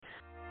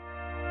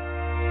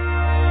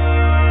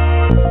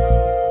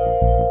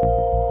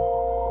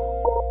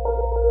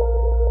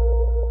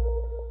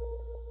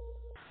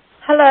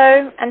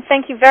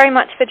thank you very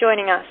much for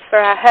joining us for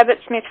our Herbert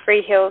Smith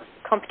Freehills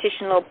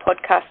Competition Law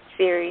podcast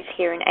series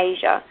here in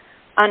Asia,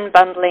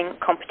 Unbundling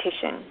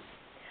Competition.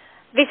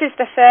 This is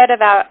the third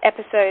of our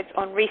episodes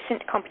on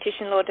recent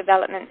competition law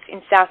developments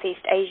in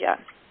Southeast Asia.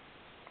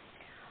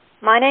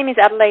 My name is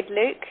Adelaide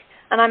Luke,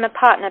 and I'm a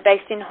partner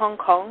based in Hong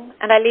Kong,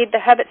 and I lead the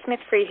Herbert Smith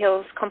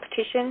Freehills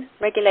Competition,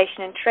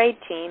 Regulation and Trade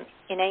team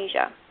in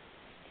Asia.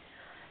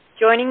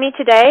 Joining me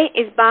today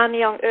is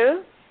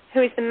Leong,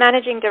 who is the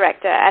Managing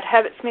Director at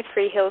Herbert Smith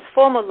Freehills'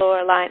 former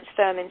law alliance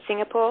firm in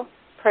Singapore,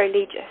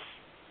 Prolegis.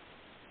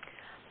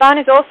 Ban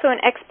is also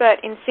an expert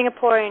in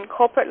Singaporean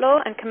corporate law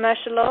and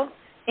commercial law,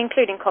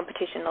 including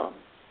competition law.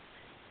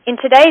 In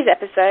today's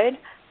episode,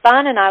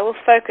 Ban and I will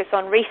focus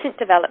on recent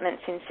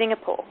developments in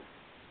Singapore.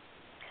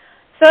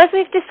 So as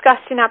we've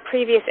discussed in our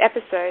previous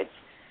episodes,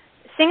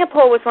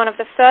 Singapore was one of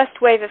the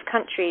first wave of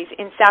countries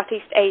in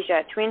Southeast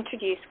Asia to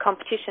introduce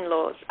competition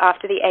laws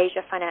after the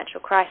Asia financial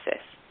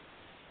crisis.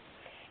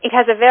 It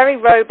has a very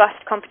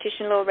robust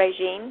competition law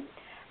regime,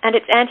 and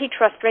its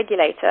antitrust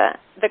regulator,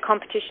 the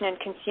Competition and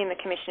Consumer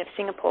Commission of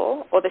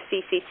Singapore, or the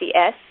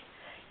CCCS,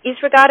 is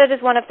regarded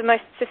as one of the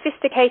most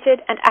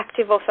sophisticated and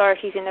active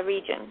authorities in the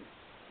region.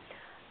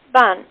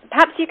 Ban,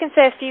 perhaps you can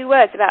say a few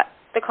words about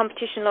the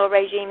competition law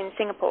regime in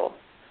Singapore.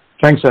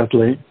 Thanks,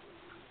 Adelaide.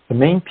 The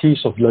main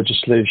piece of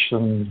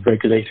legislation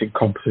regulating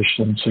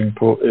competition in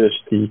Singapore is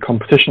the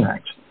Competition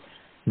Act,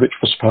 which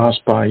was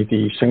passed by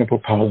the Singapore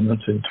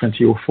Parliament in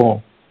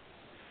 2004.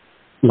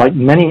 Like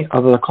many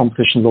other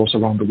competition laws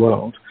around the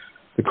world,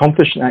 the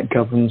Competition Act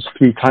governs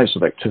three types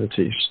of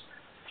activities.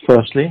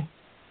 Firstly,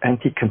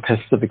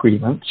 anti-competitive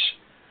agreements.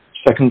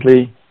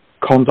 Secondly,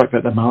 conduct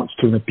that amounts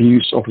to an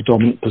abuse of a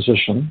dominant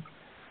position.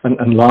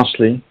 And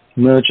lastly,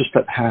 mergers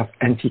that have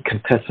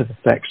anti-competitive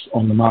effects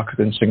on the market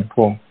in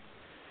Singapore.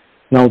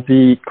 Now,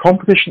 the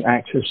Competition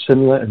Act is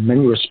similar in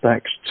many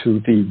respects to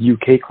the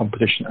UK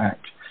Competition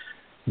Act,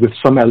 with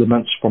some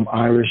elements from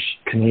Irish,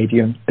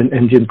 Canadian, and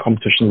Indian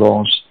competition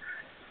laws.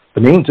 The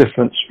main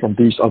difference from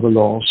these other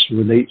laws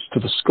relates to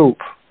the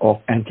scope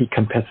of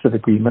anti-competitive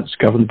agreements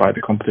governed by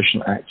the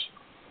Competition Act.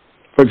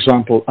 For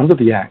example, under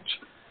the Act,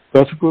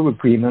 vertical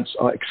agreements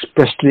are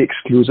expressly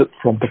excluded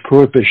from the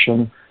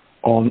prohibition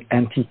on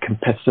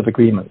anti-competitive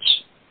agreements.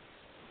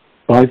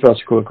 By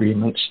vertical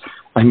agreements,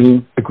 I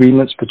mean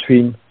agreements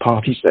between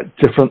parties at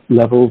different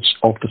levels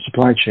of the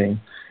supply chain.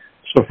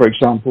 So, for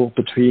example,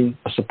 between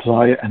a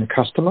supplier and a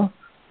customer,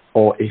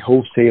 or a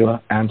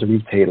wholesaler and a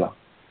retailer.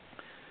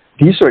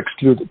 These are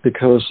excluded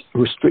because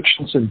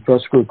restrictions in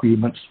vertical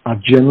agreements are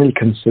generally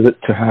considered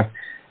to have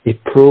a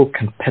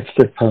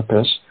pro-competitive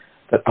purpose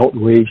that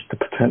outweighs the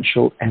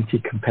potential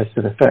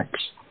anti-competitive effects.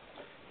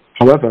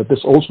 However, this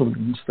also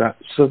means that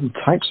certain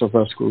types of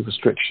vertical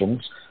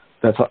restrictions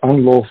that are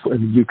unlawful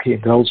in the UK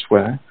and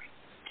elsewhere,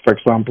 for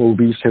example,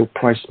 resale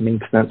price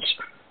maintenance,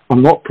 are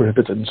not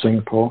prohibited in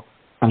Singapore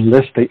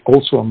unless they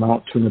also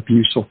amount to an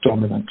abuse of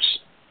dominance.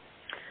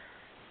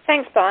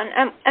 Thanks,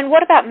 Ban. And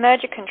what about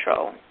merger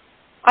control?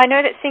 I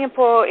know that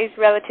Singapore is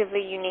relatively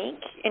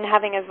unique in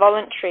having a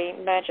voluntary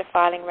merger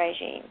filing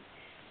regime.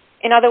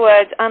 In other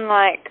words,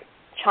 unlike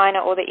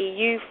China or the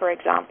EU, for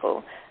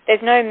example,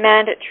 there's no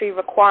mandatory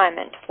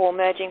requirement for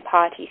merging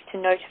parties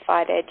to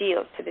notify their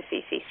deals to the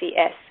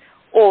CCCS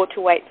or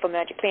to wait for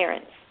merger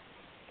clearance.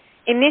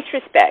 In this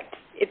respect,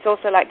 it's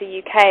also like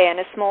the UK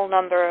and a small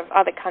number of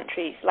other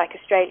countries like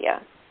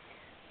Australia.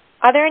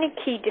 Are there any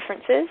key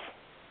differences?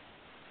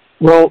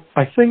 Well,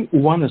 I think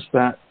one is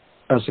that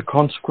as a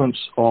consequence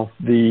of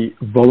the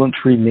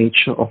voluntary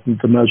nature of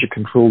the merger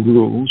control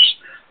rules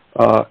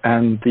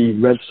and the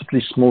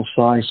relatively small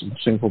size of the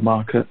Singapore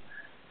market,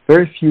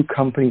 very few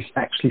companies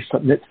actually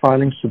submit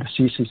filings to the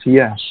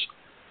CCCS.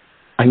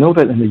 I know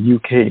that in the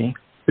UK,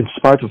 in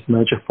spite of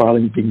merger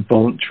filing being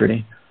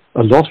voluntary,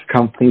 a lot of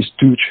companies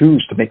do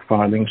choose to make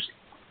filings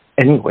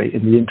anyway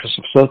in the interest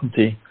of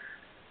certainty.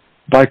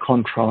 By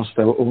contrast,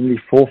 there were only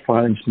 4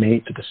 filings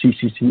made to the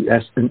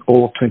CCCS in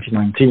all of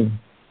 2019.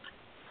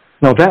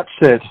 Now that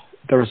said,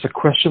 there is a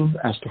question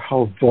as to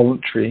how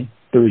voluntary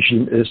the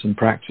regime is in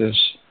practice.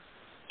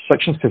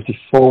 Section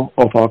 54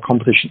 of our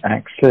Competition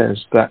Act says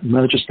that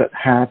mergers that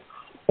have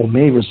or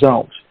may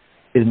result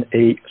in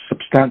a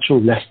substantial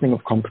lessening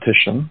of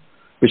competition,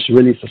 which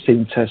really is the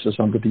same test as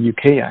under the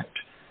UK Act,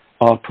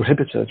 are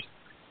prohibited.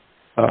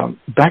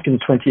 Back in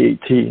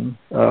 2018,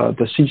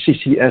 the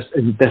CCCS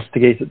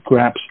investigated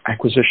Grab's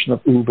acquisition of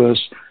Uber's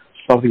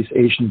Southeast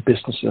Asian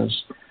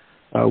businesses,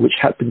 which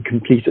had been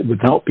completed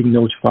without being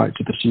notified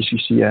to the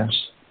CCCS.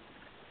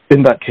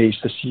 In that case,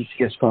 the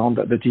CCCS found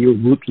that the deal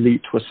would lead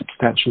to a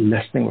substantial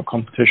lessening of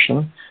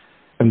competition,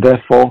 and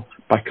therefore,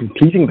 by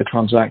completing the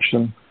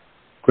transaction,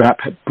 Grab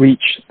had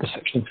breached the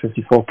Section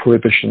 54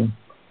 prohibition.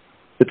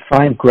 It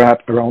fined Grab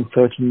around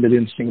 13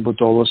 million Singapore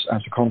dollars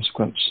as a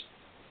consequence.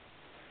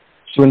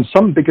 So in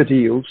some bigger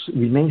deals,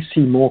 we may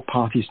see more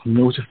parties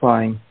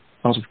notifying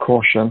out of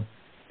caution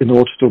in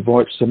order to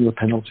avoid similar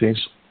penalties.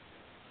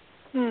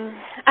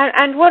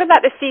 And what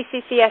about the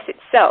CCCS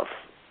itself?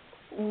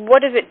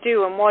 What does it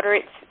do and what are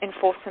its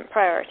enforcement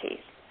priorities?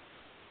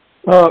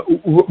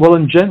 Well,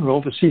 in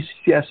general, the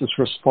CCCS is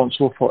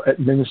responsible for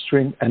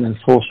administering and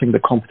enforcing the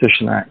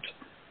Competition Act.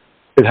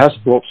 It has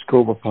a broad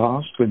scope of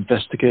powers to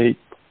investigate,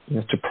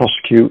 to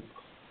prosecute,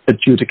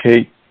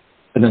 adjudicate,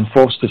 and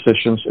enforce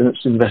decisions in its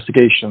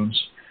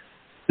investigations.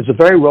 It's a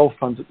very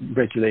well-funded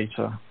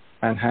regulator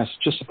and has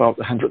just about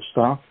 100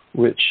 staff,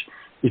 which,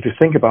 if you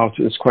think about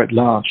it, is quite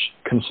large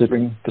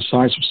considering the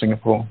size of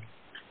Singapore.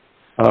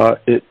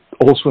 It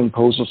also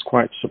imposes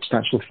quite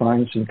substantial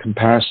fines in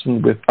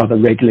comparison with other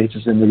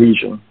regulators in the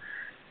region.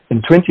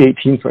 In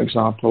 2018, for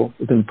example,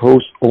 it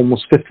imposed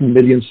almost 50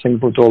 million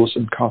Singapore dollars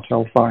in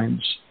cartel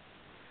fines.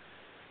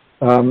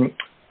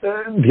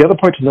 The other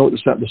point to note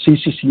is that the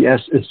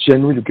CCCS is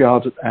generally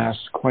regarded as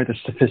quite a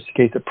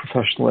sophisticated,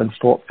 professional and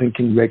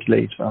forward-thinking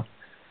regulator.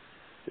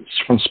 It's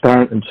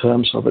transparent in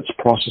terms of its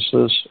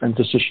processes and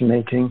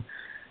decision-making,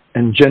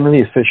 and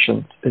generally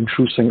efficient in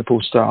true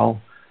Singapore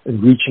style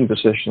in reaching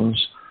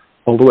decisions,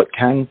 although it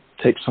can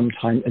take some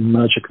time in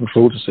merger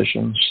control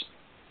decisions.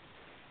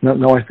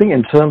 Now, I think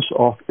in terms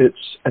of its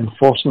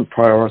enforcement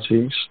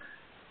priorities,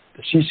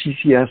 the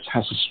CCCS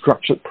has a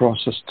structured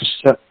process to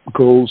set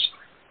goals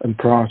and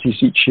priorities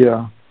each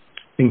year,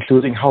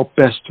 including how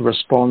best to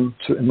respond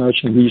to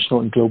emerging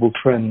regional and global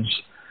trends.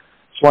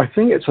 So I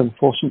think its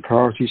enforcement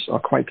priorities are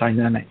quite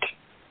dynamic.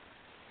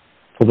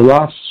 For the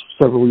last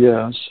several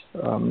years,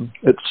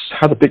 it's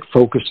had a big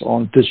focus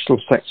on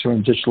digital sector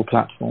and digital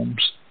platforms.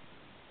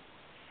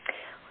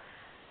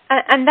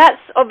 And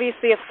that's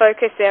obviously a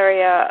focus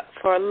area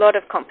for a lot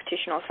of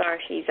competition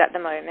authorities at the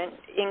moment,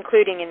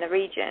 including in the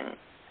region.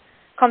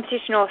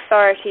 Competition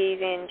authorities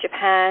in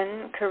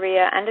Japan,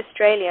 Korea and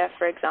Australia,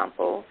 for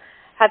example,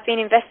 have been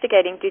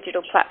investigating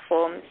digital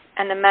platforms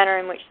and the manner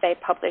in which they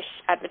publish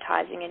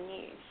advertising and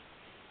news.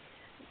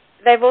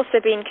 They've also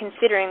been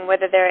considering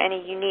whether there are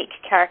any unique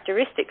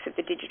characteristics of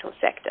the digital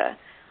sector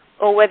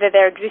or whether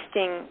their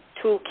existing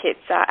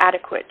toolkits are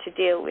adequate to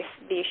deal with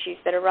the issues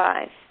that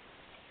arise.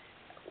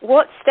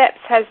 What steps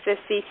has the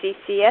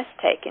CCCS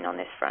taken on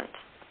this front?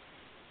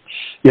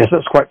 Yes,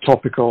 that's quite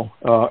topical,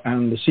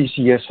 and the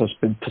CCS has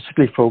been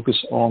particularly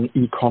focused on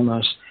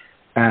e-commerce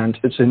and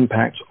its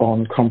impact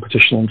on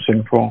competition in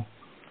Singapore.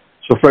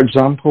 So, for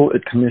example,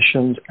 it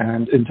commissioned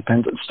an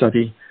independent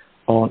study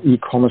on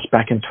e-commerce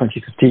back in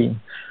 2015,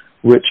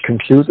 which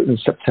concluded in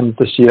September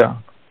this year.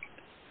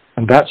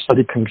 And that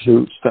study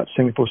concludes that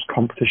Singapore's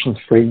competition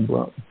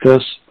framework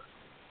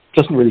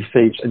doesn't really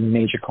face any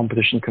major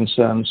competition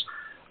concerns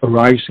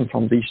arising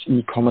from these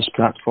e-commerce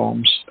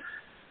platforms,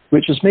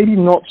 which is maybe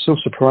not so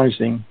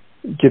surprising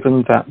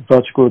given that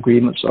vertical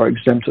agreements are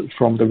exempted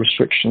from the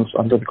restrictions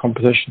under the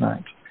Competition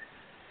Act.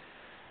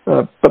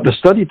 But the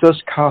study does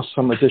cast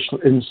some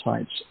additional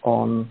insights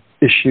on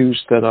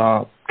issues that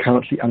are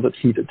currently under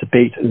heated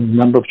debate in a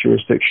number of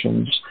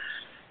jurisdictions.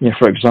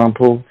 For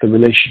example, the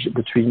relationship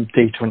between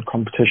data and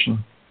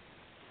competition.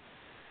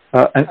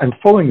 And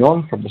following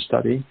on from the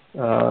study,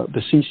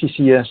 the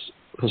CCCS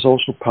has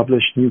also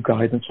published new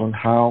guidance on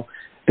how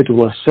it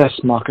will assess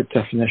market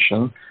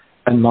definition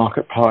and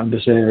market power in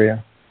this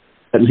area.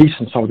 At least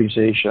in Southeast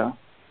Asia,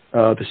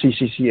 the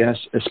CCCS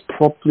is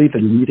probably the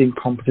leading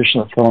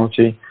competition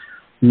authority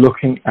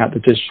looking at the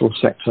digital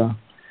sector.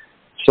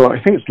 So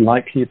I think it's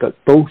likely that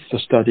both the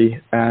study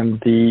and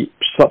the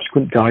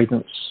subsequent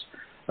guidance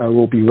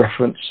will be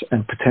referenced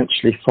and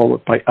potentially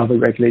followed by other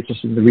regulators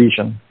in the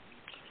region.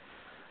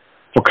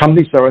 For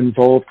companies that are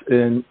involved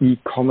in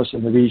e-commerce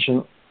in the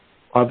region,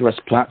 either as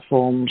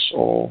platforms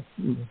or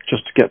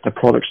just to get their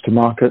products to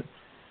market,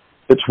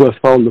 it's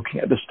worthwhile looking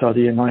at the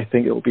study, and I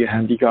think it will be a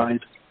handy guide.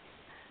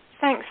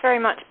 Thanks very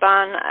much,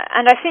 Ban.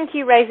 And I think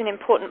you raise an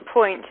important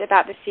point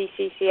about the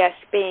CCCS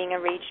being a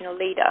regional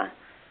leader.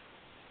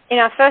 In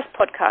our first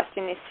podcast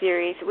in this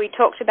series, we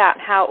talked about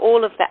how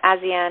all of the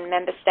ASEAN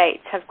member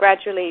states have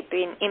gradually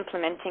been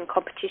implementing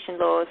competition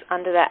laws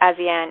under the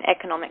ASEAN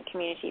Economic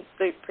Community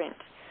Blueprint,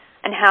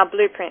 and how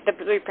the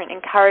blueprint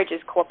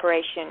encourages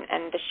cooperation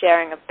and the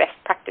sharing of best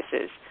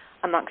practices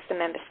amongst the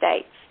member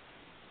states.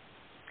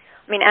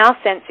 I mean, our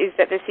sense is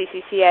that the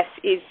CCCS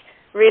is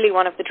really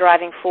one of the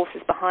driving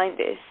forces behind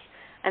this,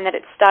 and that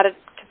it started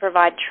to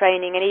provide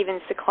training and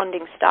even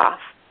seconding staff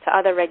to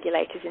other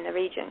regulators in the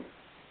region.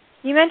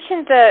 You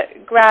mentioned the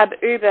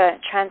Grab-Uber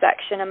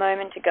transaction a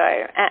moment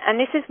ago, and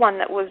this is one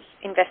that was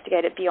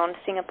investigated beyond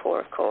Singapore,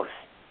 of course.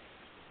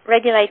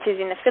 Regulators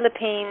in the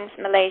Philippines,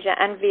 Malaysia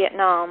and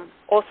Vietnam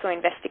also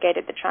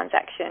investigated the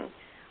transaction,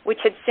 which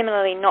had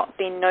similarly not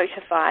been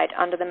notified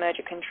under the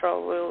merger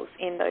control rules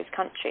in those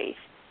countries.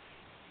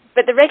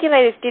 But the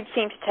regulators did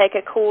seem to take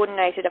a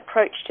coordinated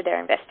approach to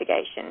their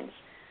investigations,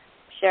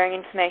 sharing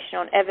information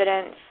on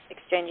evidence,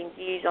 exchanging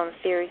views on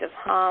theories of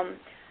harm,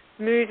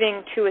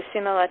 moving to a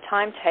similar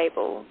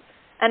timetable,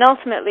 and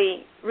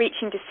ultimately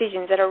reaching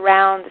decisions at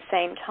around the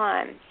same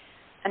time.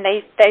 And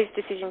those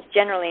decisions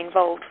generally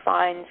involved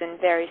fines and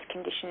various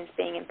conditions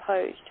being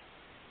imposed.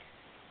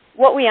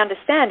 What we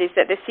understand is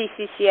that the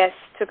CCCS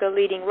took a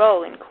leading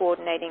role in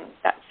coordinating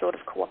that sort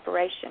of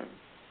cooperation.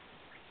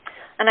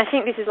 And I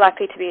think this is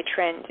likely to be a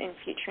trend in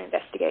future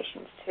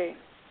investigations too.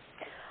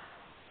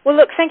 Well,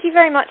 look, thank you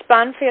very much,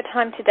 Bun, for your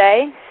time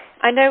today.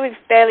 I know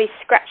we've barely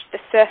scratched the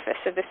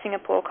surface of the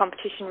Singapore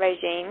competition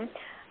regime,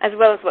 as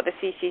well as what the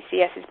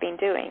CCCS has been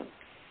doing.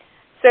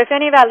 So if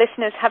any of our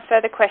listeners have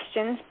further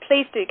questions,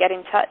 please do get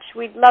in touch.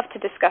 We'd love to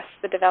discuss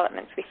the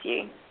developments with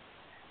you.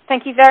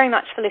 Thank you very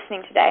much for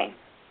listening today.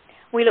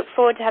 We look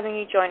forward to having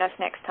you join us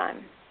next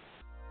time.